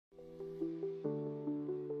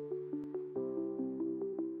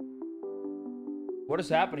What is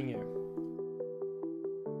happening here?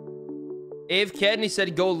 Ave Kedney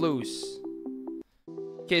said go loose.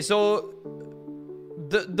 Okay, so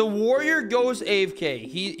the warrior goes AFK.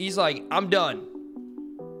 He's like, I'm done.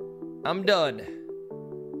 I'm done.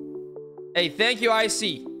 Hey, thank you,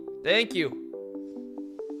 IC. Thank you.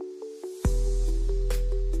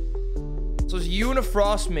 So it's you and a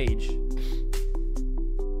Frost Mage.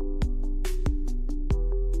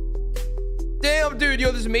 Damn, dude.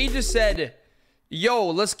 Yo, this mage just said, yo,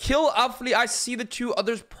 let's kill Affli. I see the two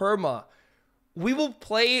others perma. We will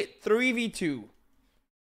play 3v2.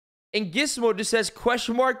 And Gizmo just says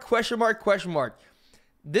question mark, question mark, question mark.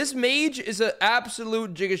 This mage is an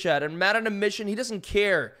absolute gigashat. And mad on a mission, he doesn't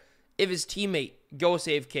care if his teammate goes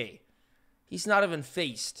AFK. He's not even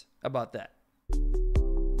faced about that.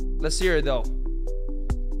 Let's hear it though.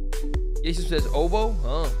 Jesus says oboe?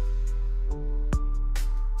 Huh.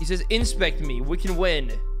 He says inspect me. We can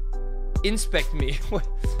win. Inspect me.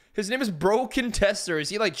 His name is Broken Tester. Is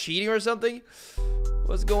he like cheating or something?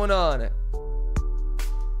 What's going on?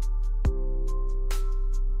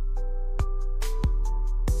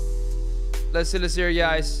 Let's hear it,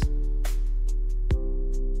 guys.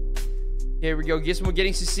 Here we go. Gizmo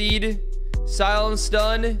getting CC'd. Silent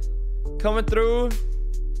stun. Coming through.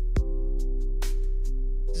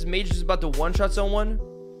 This mage is about to one-shot someone.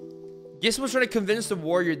 Gizmo's trying to convince the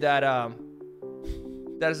warrior that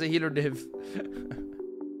that is a healer div.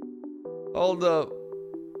 Hold up.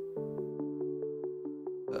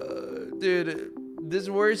 Dude, this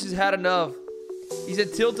warrior's just had enough. He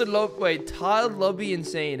said tilted low. Wait, tiled lobby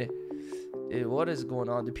insane. Dude, what is going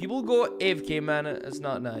on? Do people go AFK, man? It's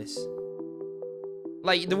not nice.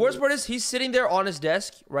 Like, the worst part is he's sitting there on his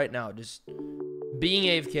desk right now, just being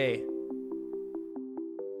AFK.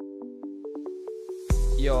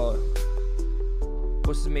 Yo.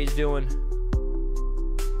 What's the mage doing?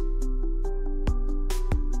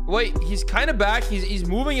 Wait, he's kind of back. He's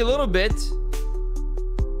moving a little bit.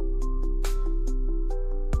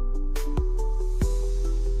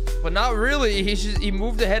 But not really. He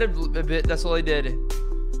moved ahead a bit. That's all he did.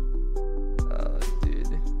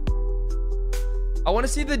 Dude. I want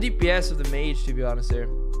to see the DPS of the mage, to be honest here.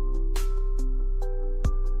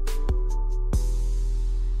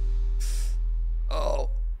 Oh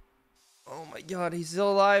my god, he's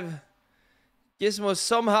still alive. Gizmo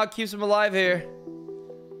somehow keeps him alive here.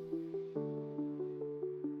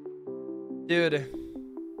 Dude.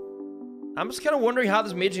 I'm just kind of wondering how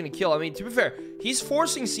this mage is going to kill. I mean, to be fair, he's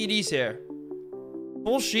forcing CDs here.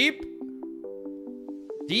 Full sheep.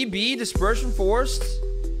 DB, dispersion forced.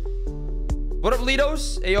 What up,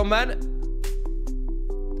 Litos? Hey, yo, man.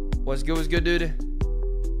 What's good, dude?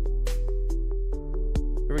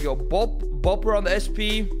 Here we go. Bumper on the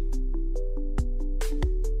SP.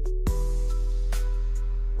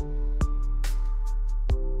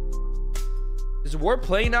 Is War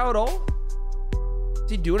playing now at all?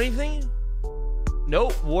 Is he doing anything?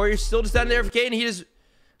 Nope. Warrior's still just standing there AFK, and he just...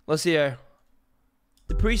 Let's see here.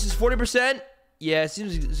 The priest is 40%. Yeah, it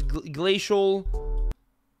seems it's glacial.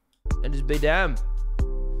 And just damn.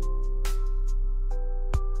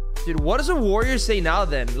 Dude, what does a warrior say now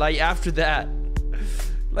then? Like, after that?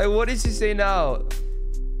 Like, what does he say now?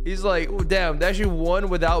 He's like, oh, damn, they actually won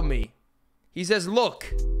without me. He says,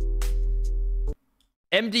 look.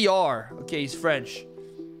 MDR. Okay, he's French.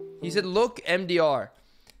 He said, look, MDR.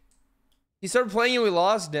 He started playing and we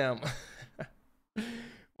lost, damn.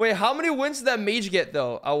 Wait, how many wins did that mage get,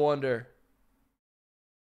 though? I wonder.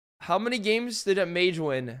 How many games did that mage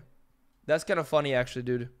win? That's kind of funny, actually,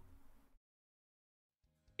 dude.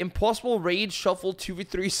 Impossible Raid Shuffle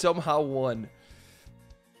 2v3 somehow won.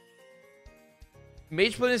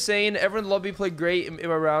 Mage played insane. Everyone in the lobby played great in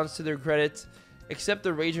my rounds, to their credit. Except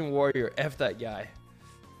the Raging Warrior. F that guy.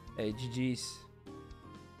 Hey, GG's.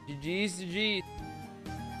 GG's, GG's.